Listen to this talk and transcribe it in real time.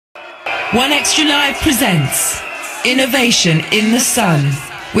One Extra Live presents Innovation in the Sun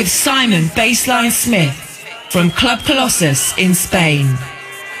with Simon Bassline Smith from Club Colossus in Spain.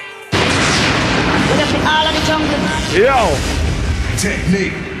 Yo,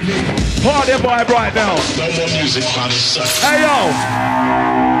 technique, party vibe right now. No more music, man. Hey yo,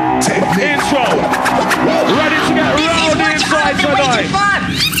 technique. Intro, ready to get rowdy inside tonight.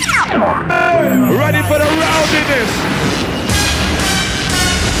 Ready for the rowdiness.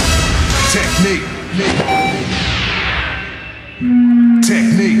 Technique,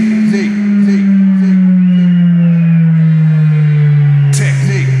 technique.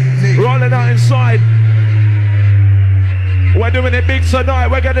 Rolling out inside. We're doing it big tonight.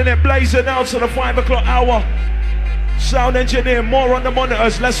 We're getting it blazing out to the 5 o'clock hour. Sound engineer, more on the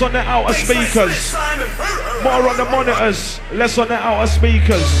monitors, less on the outer speakers. More on the monitors, less on the outer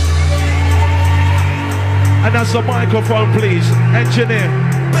speakers. And that's the microphone, please, engineer.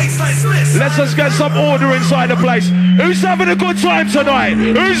 Let's just get some order inside the place. Who's having a good time tonight?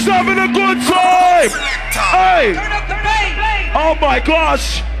 Who's having a good time? Hey! Oh my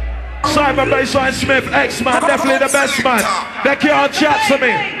gosh! Simon Bassline Smith, Eksman, definitely the best man. They can't chat to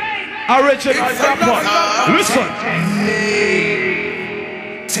me. Original rapper. Listen.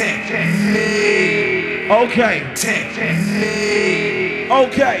 Okay.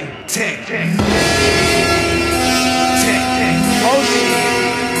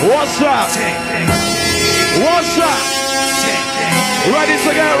 What's up? What's up? Ready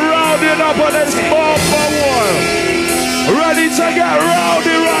to get rowdy up on this bumper wall. Ready to get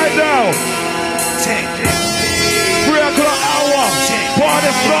rowdy right now. 3 o'clock hour.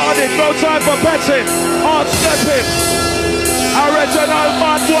 Party started. No time for petting. Hard stepping. Original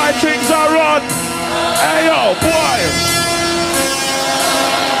mad boy things are on. Hey yo, boy.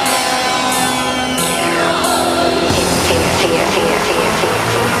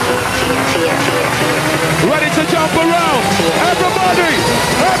 Ready to jump around. Everybody.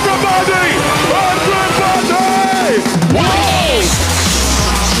 Whoa.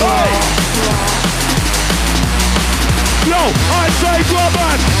 Hey. Yo, I say drum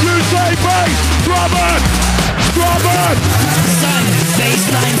on. You say bass. Drum on. Simon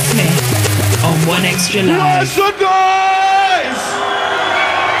Bassline Smith on One Extra Live. Listen, guys.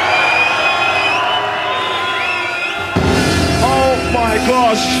 Oh my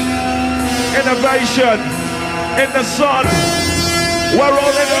gosh. Innovation in the sun. We're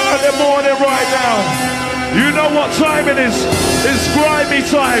rolling early morning right now. You know what time it is. It's grimy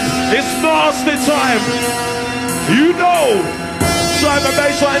time. It's nasty time. You know. Simon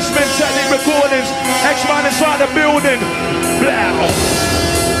Bassline Smith technique recordings. Eksman inside the building. Blah.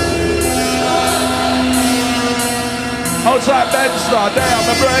 Outside Benstar. There,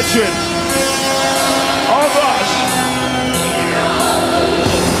 my brethren. Oh gosh.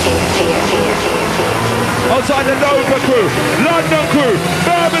 Outside the Nova crew, London crew,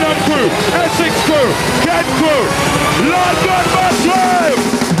 Birmingham crew, Essex crew, Kent crew, London Bassline!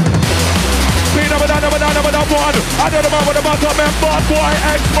 Number one. I don't know what the bottom and bad boy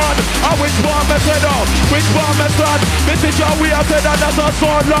Eksman. And which one me said up? Which one me said? This is how we have said that that's our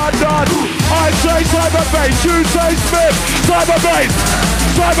son London. I say cyber bass, you say Smith. Cyber bassline.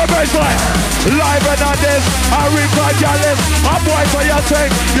 Live and on this, I record your list. I boy for your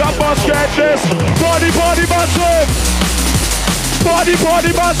thing, you must get this. Body massive. Body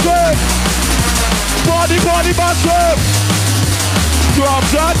massive.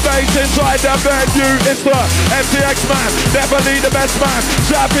 Drums and bass inside the venue. It's the Eksman, definitely the best man.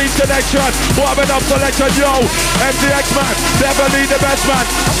 Southeast connection, warming up selection, yo. Eksman, definitely the best man.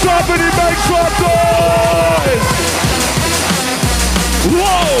 Somebody make some noise!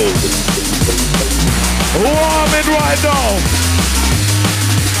 Whoa! Warming right now.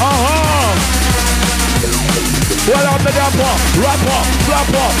 Well, I'm the rapper,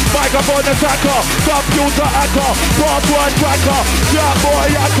 microphone attacker, computer hacker, password tracker, sharp boy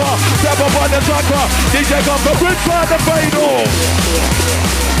hacker, step up on the tracker, DJ come from inside the fatal.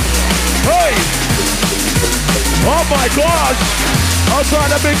 Hey! Oh my gosh!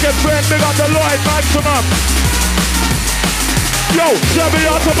 Outside the biggest friend, big up the Lloyd maximum. Yo,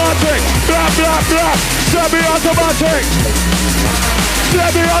 semi-automatic, blah, semi-automatic.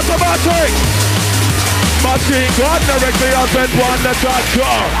 Machine gun directly up and one the car.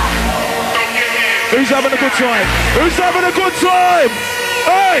 Who's having a good time?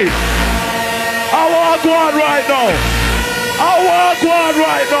 Hey! I want one right now.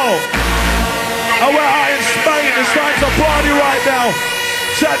 And we're out in Spain. It's time to party right now.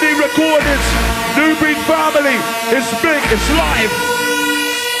 Saturday recordings. New Breed family. It's big. It's live.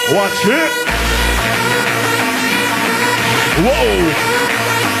 Watch it. Whoa.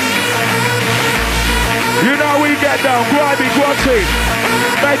 get down, grimy, grotty.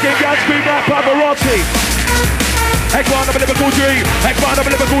 Making Gatsby like Pavarotti. Eksman of a Liverpool G, Eksman of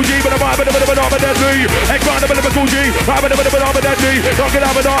a Liverpool G, but I'm a bit of an deadly. Eksman of a Liverpool G, I'm a bit of an deadly. Don't get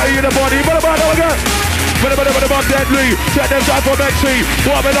out of the in the body, but I'm again. But I'm deadly. Set them down for Mexi,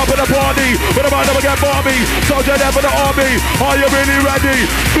 warming up in the party. But I'm never get Barbie, soldier there for the army. Are you really ready?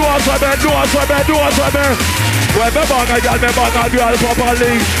 Do us a man, do us a man, do us a man. When me bang a girl, me bang a girl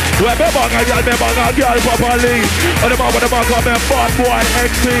properly. When me bang a girl, me bang a girl properly. And the man with the man come in bad boy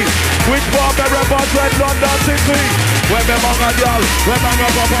XC. Which part me represent London City? When me bang a girl, we bang a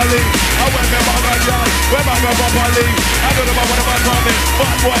properly. And when me bang a girl, we bang a properly. And the man with the man come in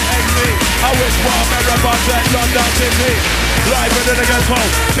bad boy XC. And which part me represent London City? Live in the ghetto,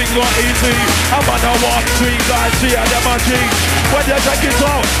 things not easy. I'm on the walk street, like see how them a G. When you take it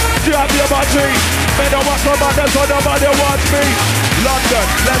out, you have your battery. Me don't want somebody, so nobody wants me. London,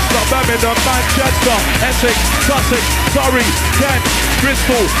 Leicester, Birmingham, Manchester, Essex, Sussex, Surrey, Kent,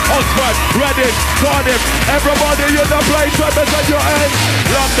 Bristol, Oxford, Reading, Cardiff. Everybody in the place, represent your hands.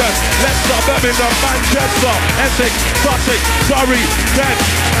 London, Leicester, Birmingham, Manchester, Essex, Sussex, Surrey, Kent,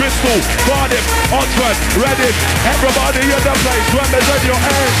 Bristol, Cardiff, Oxford, Reading. Everybody in the place, represent your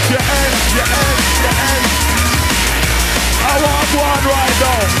hands, your hands, your hands, your hands. I want one right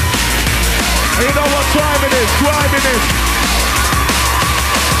now. You know what time it is, driving it.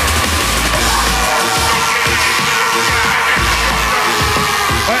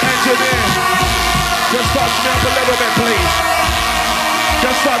 Hey, engineer, just touch me up a little bit, please.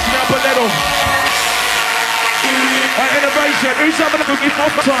 Just touch me up a little. Hey, innovation, who's having a good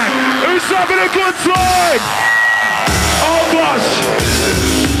time? Who's having a good time? Oh gosh.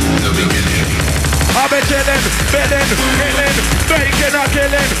 I've been chillin', billin', killing, baking and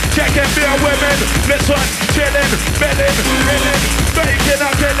killing, checking beer women, listen, chillin', billin', killing, baking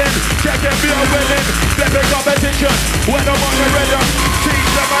and killing, checking beer women, flipping competition, when I'm on the rhythm, teach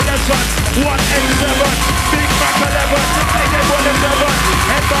them a lesson, 187, Big Mac 11, AK-47,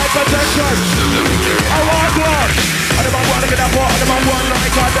 and my protection. I want one. I don't want to get that part, I don't want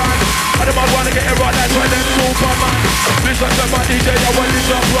like I done. I don't want to get it right, that's why them Superman. Listen to my DJ, I want this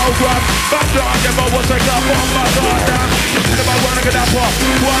on program. Back down, I never was a club on my goddamn. I don't want to get that part,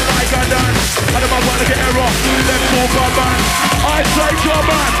 one like I done. I don't want to get it wrong, them Superman. I say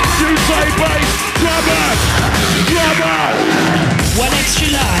drummer, you say bass, drummer, drummer. One Extra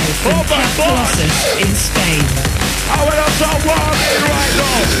Live from Club Colossus in Spain. I want to start warming right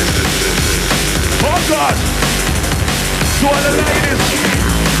now. Oh God. To all the ladies.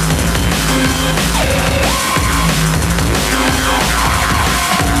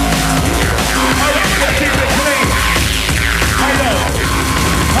 Alright, we're gonna keep it clean. I know.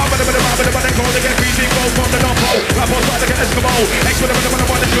 I'm gonna go to get BG go from the dump hole. I'm gonna try to get Eskimo. Eksman of the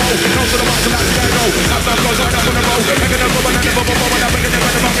one to go. No to the box and that's where I go. I'm not going right up on the road. Making a go and I never go and I'm making it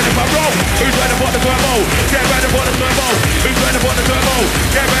right about in my row. Who's ready for the turbo? Get ready for the turbo. Who's ready for the turbo?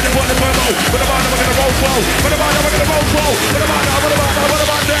 Get ready for the turbo. What about now? We're gonna roll slow. What about now? We're gonna roll slow. What about now? What about now? What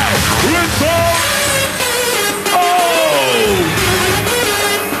about now? Rinso!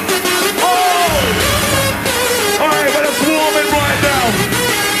 Alright, but it's warming right now.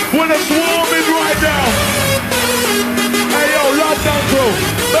 When it's warming right now. Hey yo, London crew,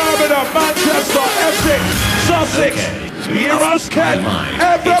 Birmingham, Manchester, Essex, Sussex, Muscat,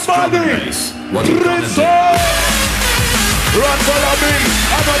 everybody, Rizzo! Run follow me,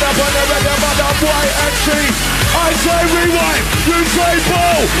 I'm on up on the red, I'm on the YXC. I say rewind, you say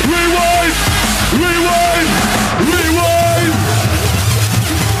ball, rewind, rewind, rewind.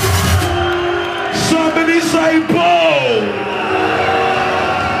 Somebody say ball.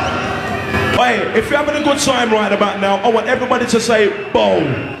 Hey, if you're having a good time right about now, I want everybody to say bowl.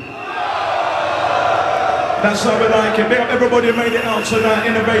 That's how we like it. Big up everybody who made it out tonight.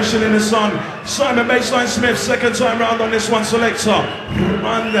 Innovation in the sun. Simon Bassline Smith, second time round on this one, selector.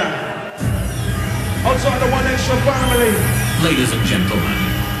 And outside the One Extra family. Ladies and gentlemen,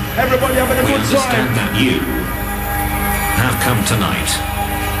 everybody having a good time. We understand that you have come tonight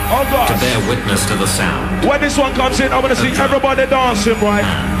to bear witness to the sound. When this one comes in, I want to see everybody dancing, right?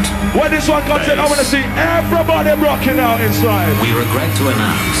 When this one comes in, I want to see everybody rocking out inside. We regret to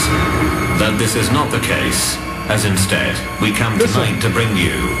announce that this is not the case, as instead, we come tonight to bring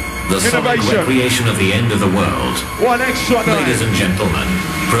you the sonic recreation of the end of the world. One Extra night. Ladies and gentlemen,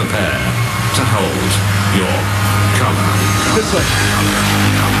 prepare to hold your color. Listen.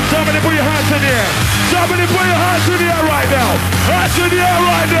 Somebody put your hands in the air. Somebody put your hands in the air right now. Hands in the air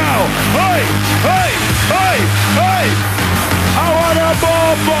right now. Hey, hey, hey, hey. I want a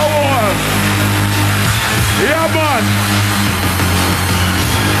ball forward. Yeah, man.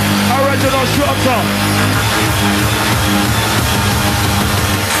 Original structure.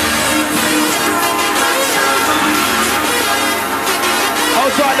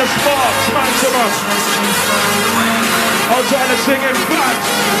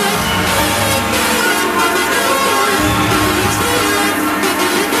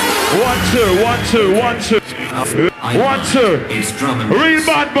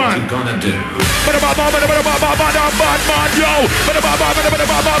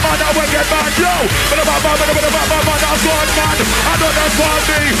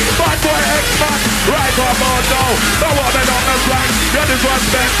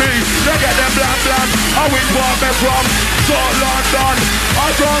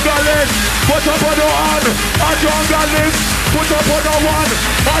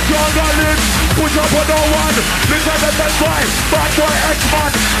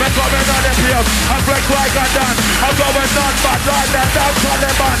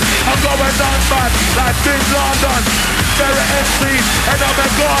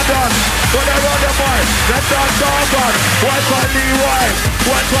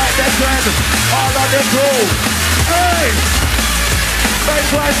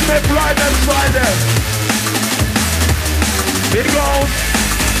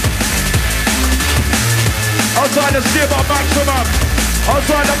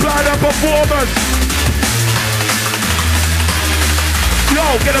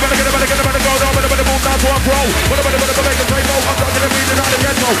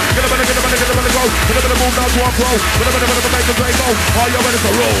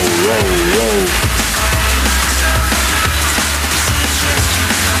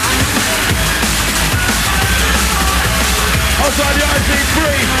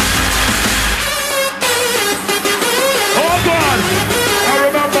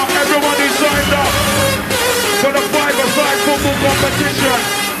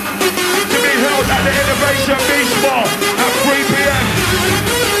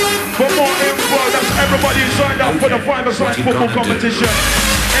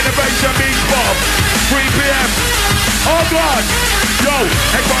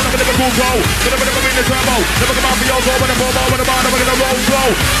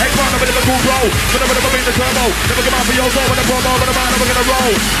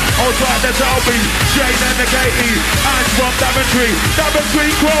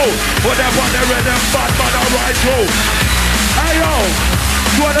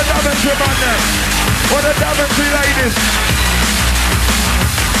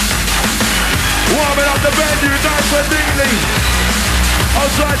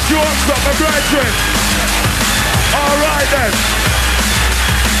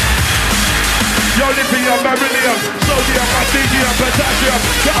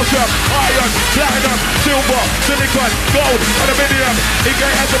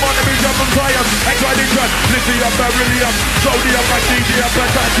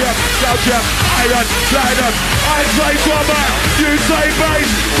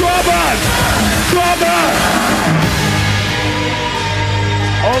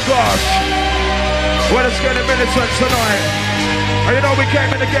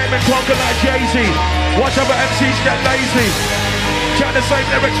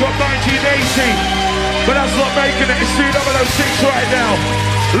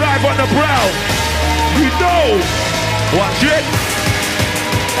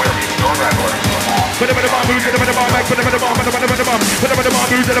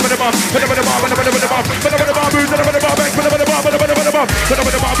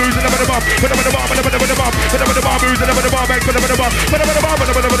 losing up in the bar, make for the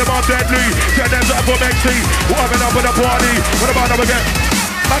bar, deadly. Send them up for Mexi, warming up in the party. What about them again?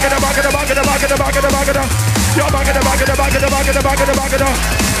 Back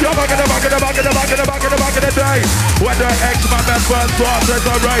of the day. When the Eksman members started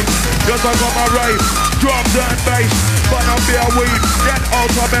the race, cause I got my race, drums and bass, but I'm beer weed, get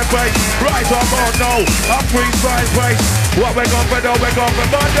ultimate bass. Right up or no, I'm freestyle bass. What we're gonna do, we're gonna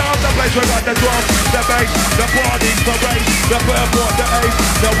burn down the place. We got the drums, the bass, the party, the race, the purple, the ace,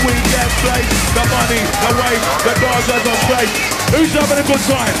 the weekend place, the money, the weight, the doors and the space. Who's having a good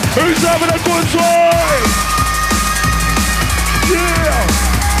time? Who's having a good time?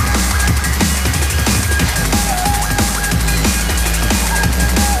 Yeah!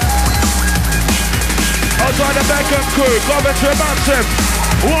 Outside the Beckham crew, Coventry Massive,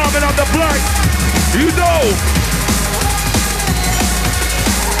 warming up the blight. You know!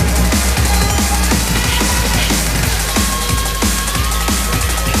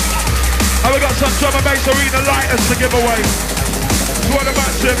 And we got some drum and bass arena lighters to give away. To all the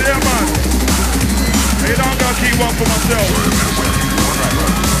Massive, yeah man. You know I'm gonna keep one for myself.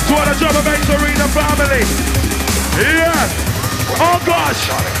 To all the drum and bass arena family. Yeah. Oh gosh.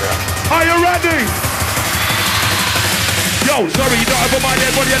 Are you ready? Yo, sorry, you don't have a mind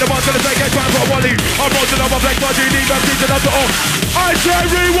yet, body at the ones gonna take Eksman for a Wally. I'm rolling on my black body, need them teaching up to all. I say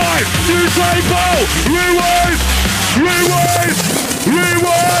rewind, you say Paul, rewind, rewind,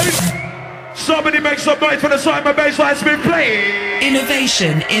 rewind. Somebody make some noise for the Simon Bassline Smith play.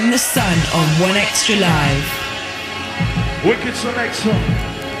 Innovation in the Sun on 1Extra Live. Wicked selector.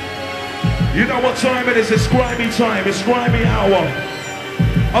 You know what time it is, it's grimy time, it's grimy hour.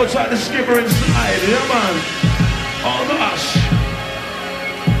 Outside the skipper inside, yeah man. Oh gosh.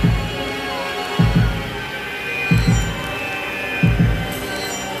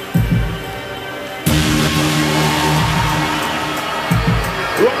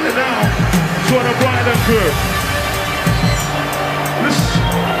 Right now, to the bride and crew. Listen.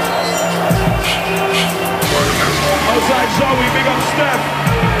 Outside Zoe, big up Steph.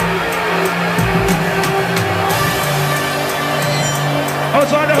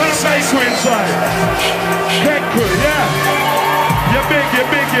 Outside the whole bakery inside. Head crew, yeah. You're big, you're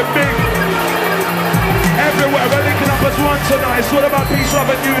big, you're big. Everywhere, we're linking up as one tonight. It's all about peace, love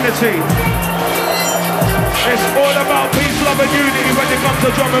and unity. It's all about peace, love and unity when it comes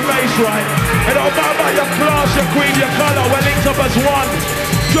to drum and bass, right? It don't matter about your class, your creed, your colour. We're linked up as one.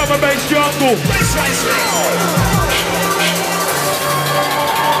 Drum and bass jungle.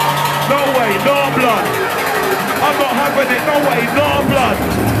 No way, no blood. I'm not having it, no way, no blood.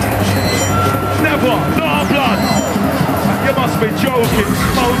 Never, no blood. You must be joking,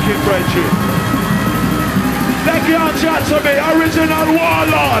 smoking, Bridget. They can't chat to me, original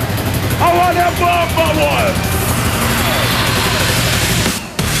warlord. I want them bomber one.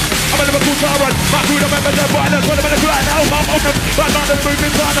 I'm a Liverpool tyrant, my crew, the members, they're violent. When I'm in the grind, now I'm on them. Right now, they're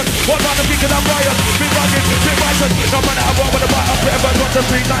moving silent. One round, I'm kicking up riot. Big rugged, big righteous. No matter how I want to bite, I'm pretty much watch the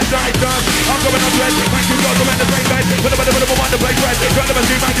 3 night done. I'm going on red, thank you, God, I'm in the same bed. When I'm in the one to play red. Run them and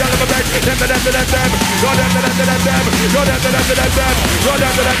see my yellow bed. Them. Go them. Go them.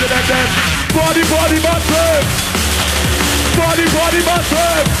 Body, bathroom. Body,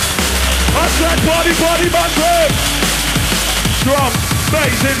 bathroom. I said body, bathroom. Drum,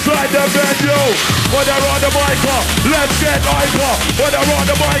 bass inside the venue. When they're on the mic, let's get hyper. When they're on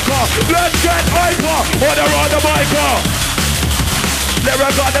the mic, let's get hyper. When they're on the mic,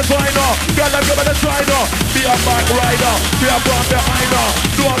 lyrical designer, girl I'm giving a signer. Be a back rider, be a from behind her.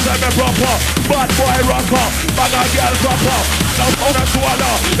 Don't say me proper, bad boy rocker. Bag a girl proper, now on a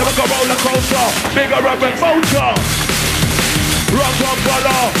swallow. Never go roller coaster, bigger rebel vulture. Rock on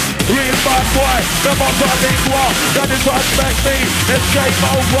color, real bad boy. Never got lingua, that is what make me. It's game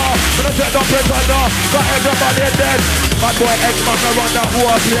over, when I set up prisoner. Got everybody dead. Bad boy Eksman around that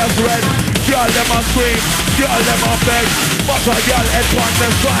war, players red. Girl them a scream, girl them a beg. But a girl head on the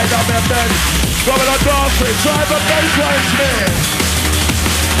side of their bed. Going on dance with Simon Bassline Smith.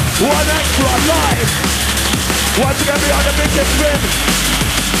 1Extra Live. Once again behind the big swim.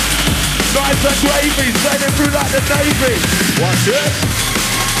 Nice and gravy, sailing through like the Navy. Watch it.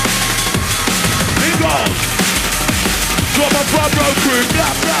 Bingo. Got my front row crew,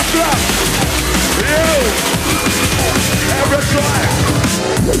 blap, blap, blap. You. Every time.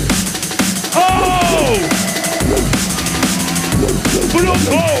 Oh!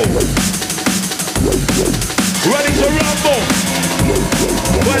 Ready to rumble.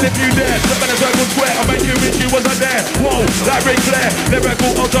 Well, if you dare, step in a circle square, I'll make you wish you wasn't there. Whoa, that ring clear,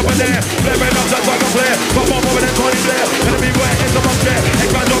 lyrical on top of there. Flaring up that like a flare, but more over than Tony Blair. Gonna be wet, it's a must chair.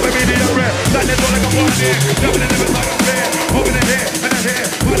 Eksman drop a medium rare. Standing tall like a one here. Jumping in the limits like a flare. Moving in here, and in here.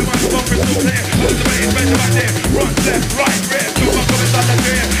 Why the microphone crystal clear? Look at the main bench right there. Front, left, right, rear. Two bucks coming inside the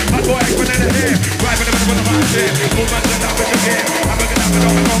clear. Bad boy Eksman in the hair. Right in the middle of the man chair. Movement set up with the gear. I'm looking up and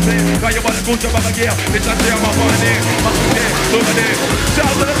on the complete. Got your body boots up on the gear. It's a chair, I'm on here. Muscle there, over there.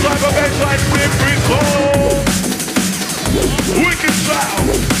 Shout to the side of Bassline Smith, recall. Wicked sound.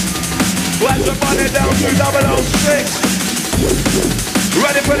 Let's the money down to 006.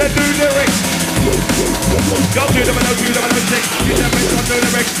 Ready for the new lyrics. Go to 006. Get that bitch on the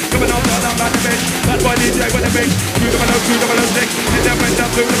lyrics. Coming on down like the bitch. That's why DJ with the mix. 206. Get that bitch down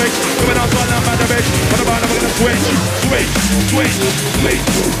to the mix. Coming on down like the bitch. What about I'm gonna switch.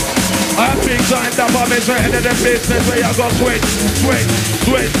 I have big signed up, I'm in the business where I got switch.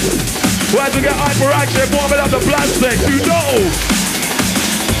 Where's we get hyperactive, warming up the plastic, you know.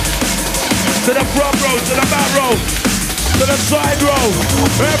 To the front row, to the back row, to the side row.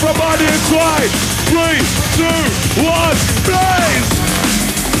 Everybody inside. 3, 2, 1, blaze!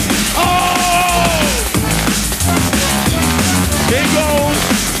 Oh! He goes.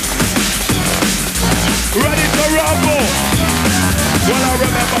 Ready to rumble. Well, I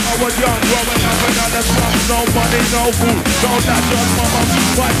remember I was young, growing up and on the slums, no money, no food, no not just mama.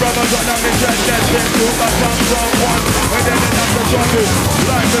 My brother got on his head, then to my son's on one, and then it has to struggle.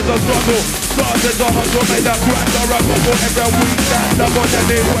 Life is a struggle. Started to hustle, made that grind or a bubble every week. That double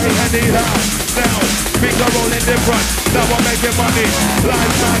anyway, anyhow. Now, things are rolling different. Now I'm making money.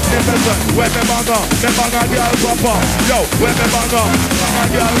 Life's magnificent. Where me banga girl proper. Yo, where me banga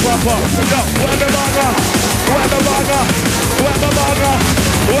girl proper. Yo, where me banga girl. Where me banga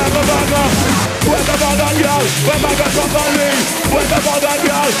girl. Where banga properly. Where me banga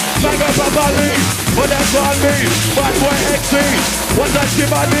girl. Banga properly. But that's on me. Bad boy XC. What's that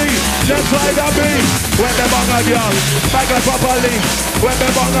Skibadee? Just like a me. Where me banga girl. Banga properly. Where me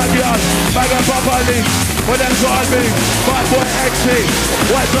banga girl. Banga properly. But that's on me. Bad boy XC.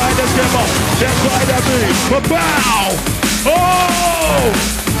 What's like the skipper? Just like a me. But bow. Oh!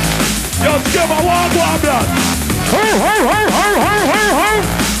 Yo, skipper, walk on blood. Ho, ho, ho, ho, ho, ho, ho.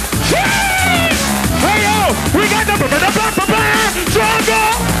 Hey, yo, we got the stronger.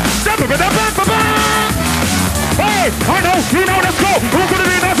 Hey, I know, you know, let's go. Who's gonna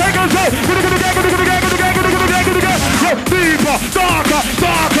be no take us out? Deeper, darker,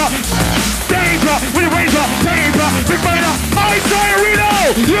 danger, we raise up, paper, big baiter. I say Reno,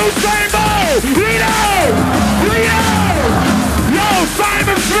 you say Mo, Reno. Yo,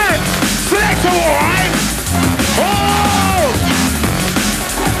 Simon Smith, select alright. Oh,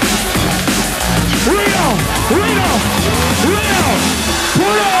 Reno,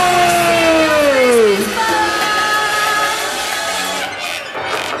 pull up.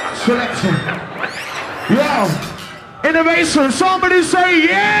 Selection. Yo, innovation. Somebody say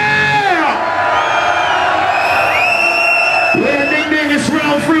yeah! Yeah, ding ding, it's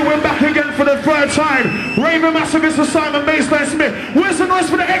round 3. We're back again for the third time. Raven Massive, Mr. Simon, Bassline Smith. Where's the noise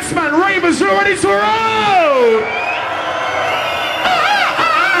for the Eksman? Ravens, you ready to roll?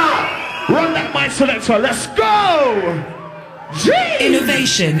 Run that mic selector, let's go! Jeez.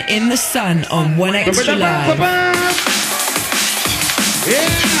 Innovation in the sun on 1Xtra Live.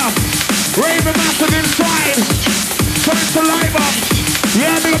 Yeah, Raven Massive inside. Time to live up.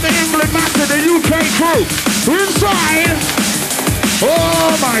 Yeah, big up the England Massive, the UK crew. Inside.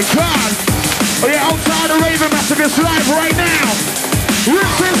 Oh my God. Oh yeah, outside the Raven Massive is live right now.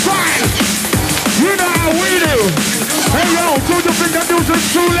 It's inside. You know how we do. Hey yo, do you think the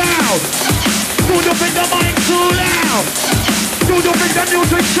music's too loud? Do you think the mic's too loud? Do you think the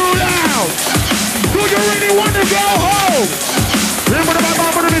music's too loud? Do you really want to go home?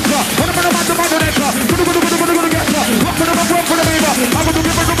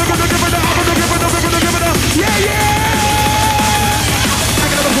 Yeah, yeah!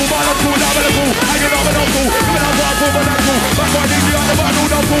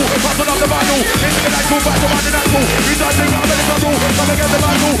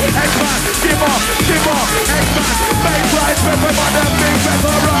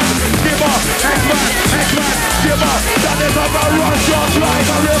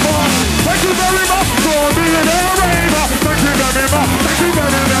 Thank you very much for being a raver. Thank you very much. Thank you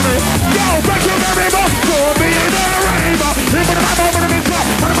very much. Yo, thank you very much for being a raver.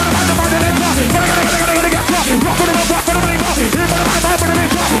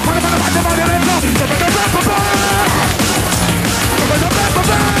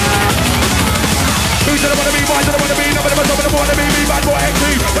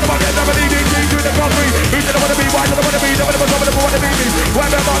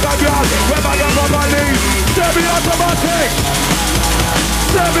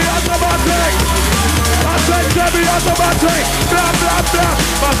 Automatic, blah blah blah.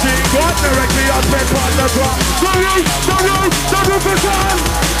 Machine gun directly on the drop. The roof is on.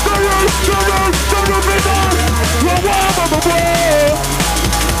 The roof is on.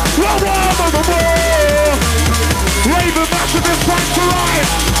 Raven Massive is trying to ride.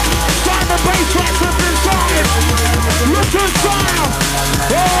 Simon Bassline is inside. Look inside.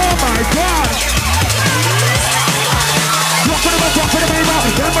 Oh my God.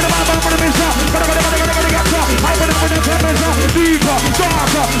 Deeper,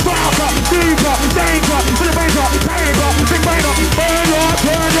 darker, deeper, danger, to the razor, paper, big baiter, burn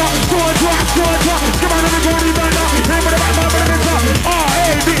up, sword drop, come on, everybody, burn up, name of the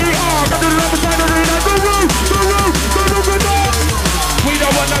R-A-V-E-R, got the love inside the arena, the roof is up. We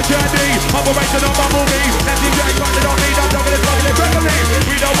don't want no journey, operation on my movie, and DJ got it on me, I'm talking it,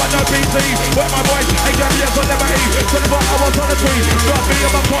 we don't want no PC, where my voice ain't got me on liberty, 24 hours on the tree, got me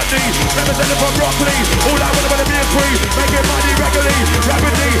on my potty, representing from broccoli, all I wanna be is free, making money regularly,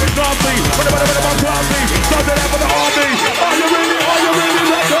 rapidly, nasty, when I'm classy, something out for the army, are you really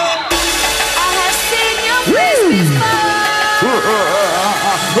ready? I have seen your face before.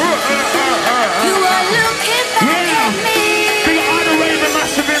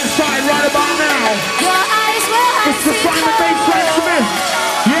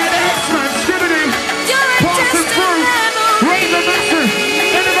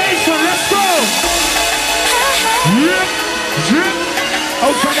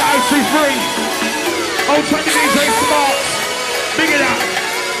 free. Old 20 DJ Smart. Big it up.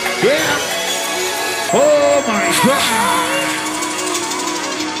 Yeah. Oh my God.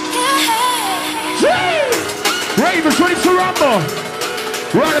 Ravens ready to rumble.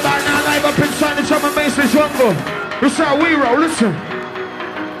 Right about now, live up inside the drum and bass jungle. This is how we roll, listen.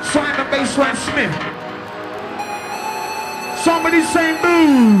 Simon Bassline Smith. Somebody say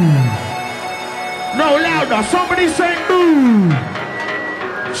boo. No, louder. Somebody say boo.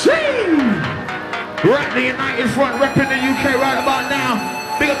 Gee. Right, the United Front repping the UK right about now.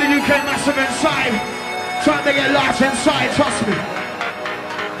 Big up the UK massive inside. Trying to get large inside, trust me.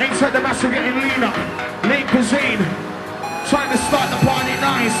 Inside the massive getting leaner. Lean cuisine. Trying to start the party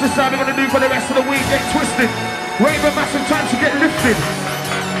nice. This is how we're going to do for the rest of the week. Get twisted. Raven massive time to get lifted.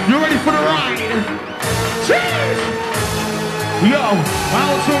 You ready for the ride? Cheers! Yo,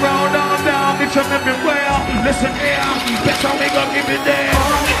 out around, down, bitch, I'm everywhere. Listen here, bitch, I'll make up, give it there.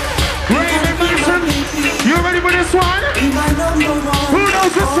 Raven massive, you ready for this one? Who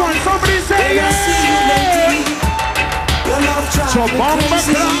knows this one? Somebody say yeah! So bomba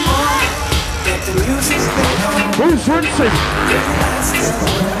cloud. Who's rinsing?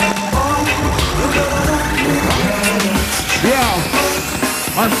 Yeah,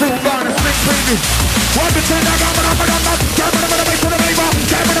 I'm still gonna sneak preview. One between the gum and up and up. Jam on the base of the paper.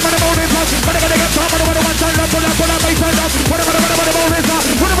 Jam on the moon is up. But I'm gonna get top on the one time. Pull up the base and up. What about the moon is up?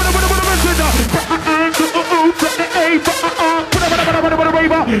 What about the moon is up?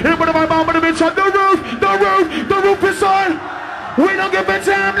 The roof is on. We don't give a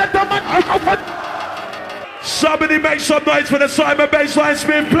damn. Let the man. Somebody make some noise for the Simon Bassline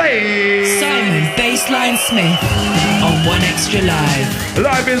Smith, please. Simon Bassline Smith on One Extra Live.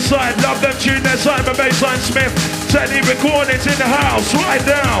 Live inside, love them tune there, Simon Bassline Smith. Teddy recordings in the house right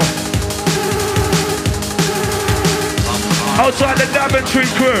now. Outside the Daventry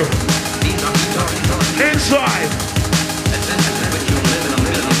crew. Inside.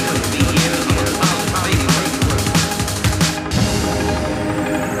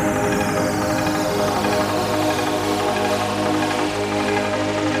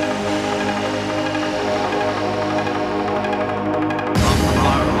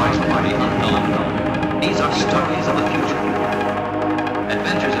 Stories of the future.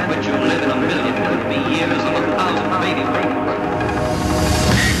 Adventures in which you live in a million could be years of 1,000 baby breaks.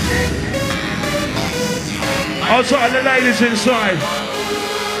 Outside the ladies inside.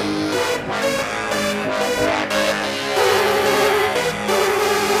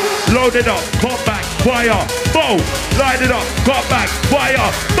 Load it up, come back, fire, bow. Light it up, come back,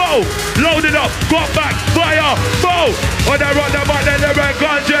 fire, bow. Load it up, come back, fire, bow. When they run them out, they red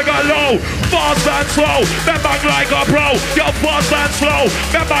gun, jigger low. Fast and slow, they back like a pro. You're fast and slow,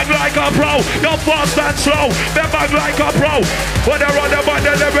 they back like a pro. You're fast and slow, they back like a pro. When they run them out,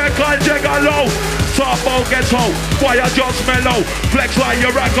 they red gun, jigger low. Top ball gets home, fire just mellow. Flex like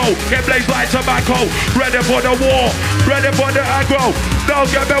your echo, get blaze like tobacco. Ready for the war, ready for the aggro. Don't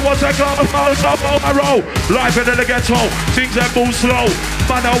get me what's a club, a row. Life into the ghetto, things that move slow.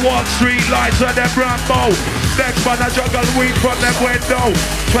 Man, I walk street lights and them Rambo. Next man, I juggle weed from them window.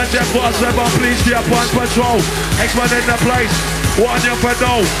 24/7, please be upon patrol. Eksman in the place, one you for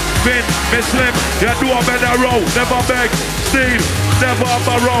no. Vin, Miss Slim, you do a better roll. Never beg, steal, never up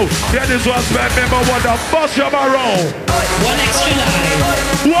a roll. Yeah, this was spent me, but what the boss you my roll. One Extra Live.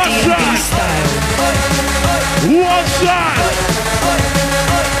 What's that? What's that?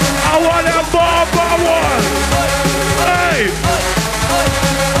 I want a bomb one. Hey!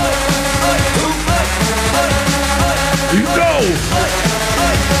 You know.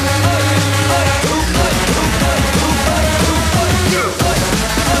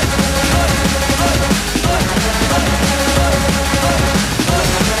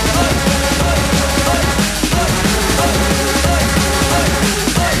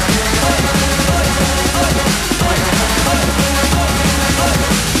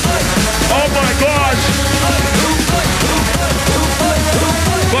 Oh my gosh!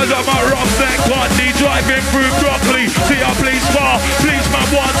 Cause I'm a roughneck Courtney driving through broccoli. See a police car, policeman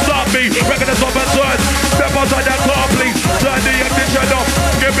won't stop me. Recognize of concern, step outside that car please. Turn the ignition off,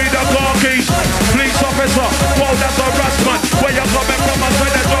 give me the car keys. Police officer, whoa that's harassment. Where you coming from? I say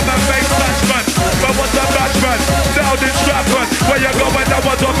that drum and bass bashment. But what's the bashment? Down in Stratford. Where you going? That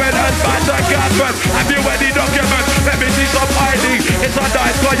was up in and bash and Catford. Have you any document? Let me see some ID. It's a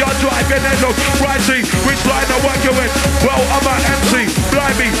nice car you're driving. life and then look, righty, which line I work you with? Well, I'm an MC,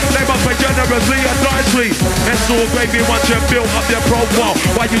 blimey, they must pay generously and nicely. It's all gravy once you've built up their profile.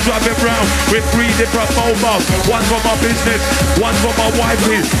 Why you driving round with 3 different mobiles? One for my business, one for my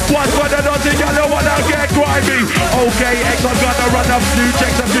wifey, one for the nothing, you know what, I'll get grimy. Okay, X, I'm gonna run a few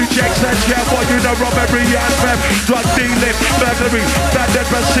checks, and share for you the robbery and theft, drug dealing, burglary, standard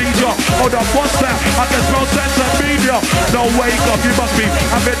procedure. Hold up, what's that? I can smell sense and media. No, wake up, you must be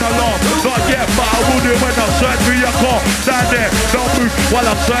having a laugh. Not yet, but I will do when I search for your car. Stand there, don't move while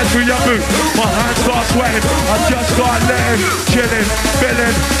I search for your move. My hands start sweating, I just start letting, chilling,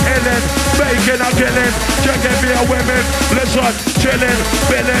 billing, illing, making a killing, checking for your women. Listen, chilling,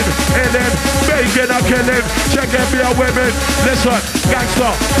 billing, illing, making a killing, checking for your women. Listen,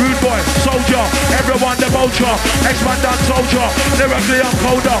 gangster, rude boy, soldier, everyone the vulture, Eksman done soldier, lyrically I'm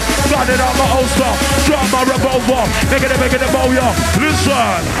colder, started out my holster, drop my revolver, make it a bowler.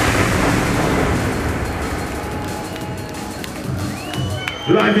 Listen.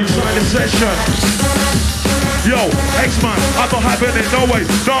 Live inside the session. Yo, Eksman, I'm not having it, no way,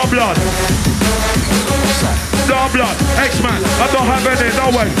 no blood. No blood, Eksman, I'm not having it, no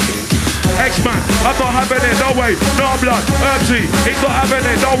way. Eksman, I'm not having it, no way, no blood. Herbsy, he's not having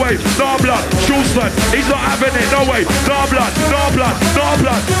it, no way, no blood. Schulston, he's not having it, no way, no blood, no blood, no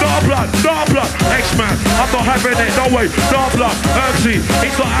blood, no blood, no blood. Eksman, I'm not having it, no way, no blood. Herbsy,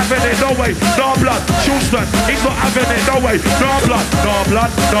 he's not having it, no way, no blood. Schulston, he's not having it, no way, no blood, no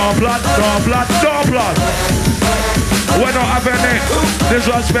blood, no blood, no blood, no blood. We're not having it,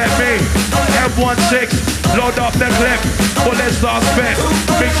 disrespect me. F16, load up the clip, bullets start spit.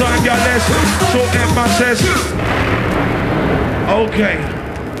 Big time got this, short in masses. Okay.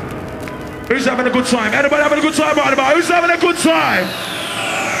 Who's having a good time? Anybody having a good time right about? Who's having a good time?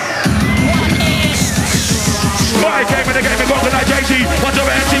 Right, game in the game, got to like JT. Watch over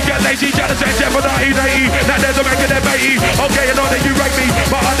MC, get lazy, jealous and for 1980. Now there's a making them matey. Okay, I know that you rate me,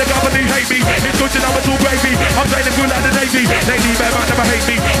 but undercover you hate me. It's good to know it's all gravy. I'm sailing good like the Navy. Lady, bear man, never hate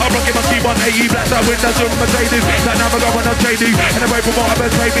me. I'm rocking my C180, black side windows on Mercedes. That never go on no JD. And away from what I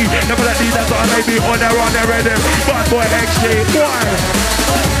best made me. Never let me, that's what I made me. On their rhythm. Bad boy XG. Why?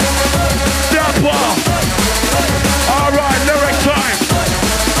 Dapper. Alright, lyric time.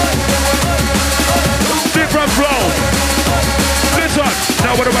 Different flow. Listen,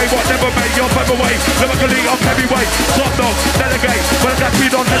 now what away, what never made your featherweight. Lyrically, I'm heavyweight. Top dog, delegate. When I got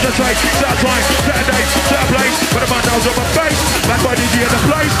speed, don't hesitate. Set a time, set a date, set a place. When the man knows on my face, bad boy DG in the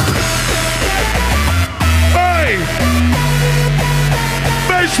place. Hey!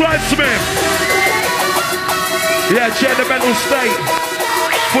 Bassline Smith. Yeah, check the mental state.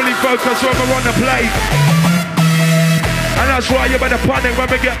 Fully focused when we're on the plate. And that's why you better panic when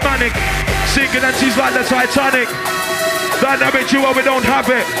we get manic. Sinking and she's like the Titanic. Dynamic duo, we don't have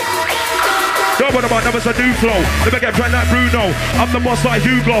it. Don't worry about numbers, a new flow. Never get friend like Bruno. I'm the boss like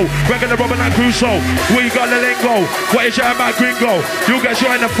Hugo. Regular Robin like Crusoe. We got the lingo. What is your man gringo? You get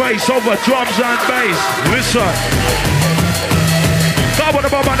shot in the face over drums and bass. Listen. What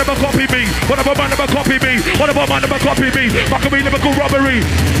about man never copy me? What about man never copy me? What about man never copy me? Fuck me, lyrical robbery.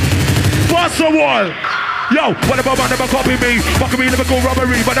 What's the wall? Yo, what about man never copy me? Fuck me, lyrical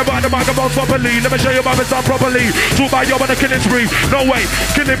robbery. But about the microphone properly. Let me show you my done properly. Two by you on a killing spree. No way,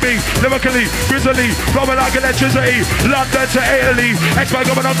 killing me, lyrically, grizzly, robbing like electricity. London to Italy. Eksman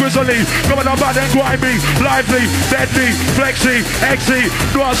going on grizzly. Going on bad and grimy. Lively, deadly, flexy, XE.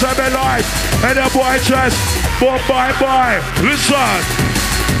 Do I say me life? And the boy chest. Boy, bye bye. Listen.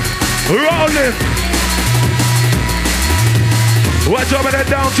 Rolling. We're dropping it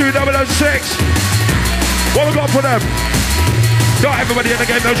down to 006. What we got for them? Not everybody in the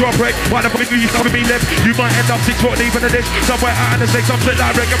game, no drop break. Why the fuck you stop with me left? You might end up 6 foot deep in the ditch. Somewhere out in the stakes, I'm sitting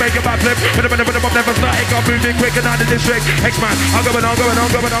like Rick and make a backflip. But I'm never starting, I'm moving quick and out of the district. Eksman, I'm going on.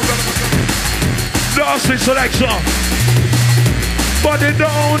 Last in selection. Body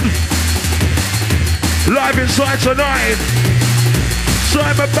down. Live inside tonight.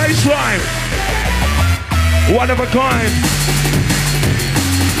 Simon Bassline. One of a kind.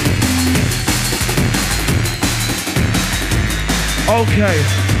 Okay.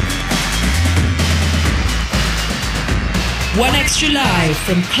 One Extra Live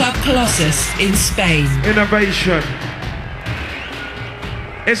from Club Colossus in Spain. Innovation.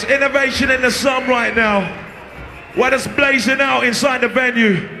 It's innovation in the sun right now. What is blazing out inside the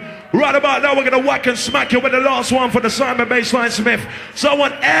venue. Right about now, we're going to whack and smack you with the last one for the Simon Bassline Smith. So I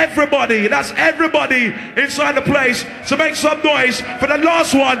want everybody, that's everybody inside the place, to make some noise for the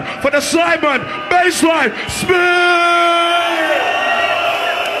last one for the Simon Bassline Smith.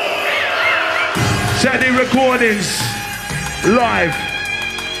 Teddy Recordings, live.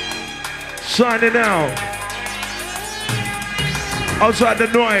 Signing out. Outside the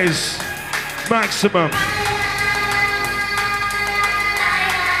noise. Maximum.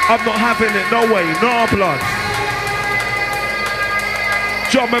 I'm not having it, no way, no blood.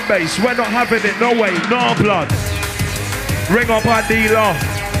 Drum and bass, we're not having it, no way, no blood. Ring up our dealer.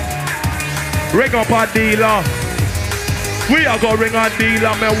 Ring up our dealer. We are gonna ring our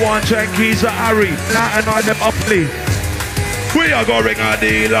dealer, me one check keys at Harry. Now and I them uply. We are gonna ring our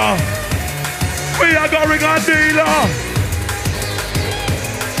dealer. We are gonna ring our dealer.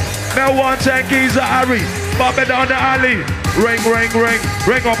 Me one check keys at Harry. Bob it down the alley. Ring, ring, ring.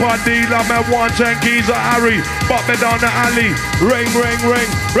 Ring up our dealer, me one check keys at Harry. Bob it down the alley. Ring, ring, ring.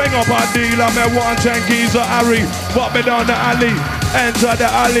 Ring up our dealer, me one check keys at Harry. Bob it down the alley. Enter the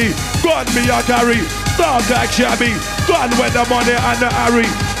alley. Gun me a carry. Dog like shabby. Gun with the money and the Harry.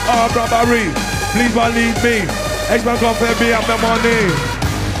 Armed robbery. Please believe me. Eksman come for me have my money.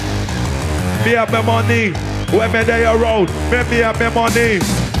 Me have my money. When me there road, me have my money.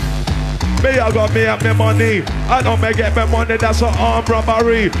 Me I got me have my money. I don't make get my money, that's an armed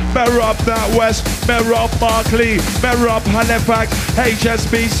robbery. Me rob that West, me rob Barclay, me rob Halifax,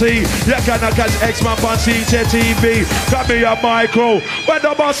 HSBC. You cannot catch Eksman on CTV. Got me a micro. When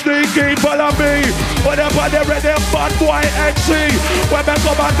the boss sneaky, follow me. Whenever they ready, bad boy XC. When me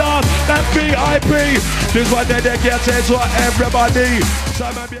come and down, then VIP. This one they get it to everybody.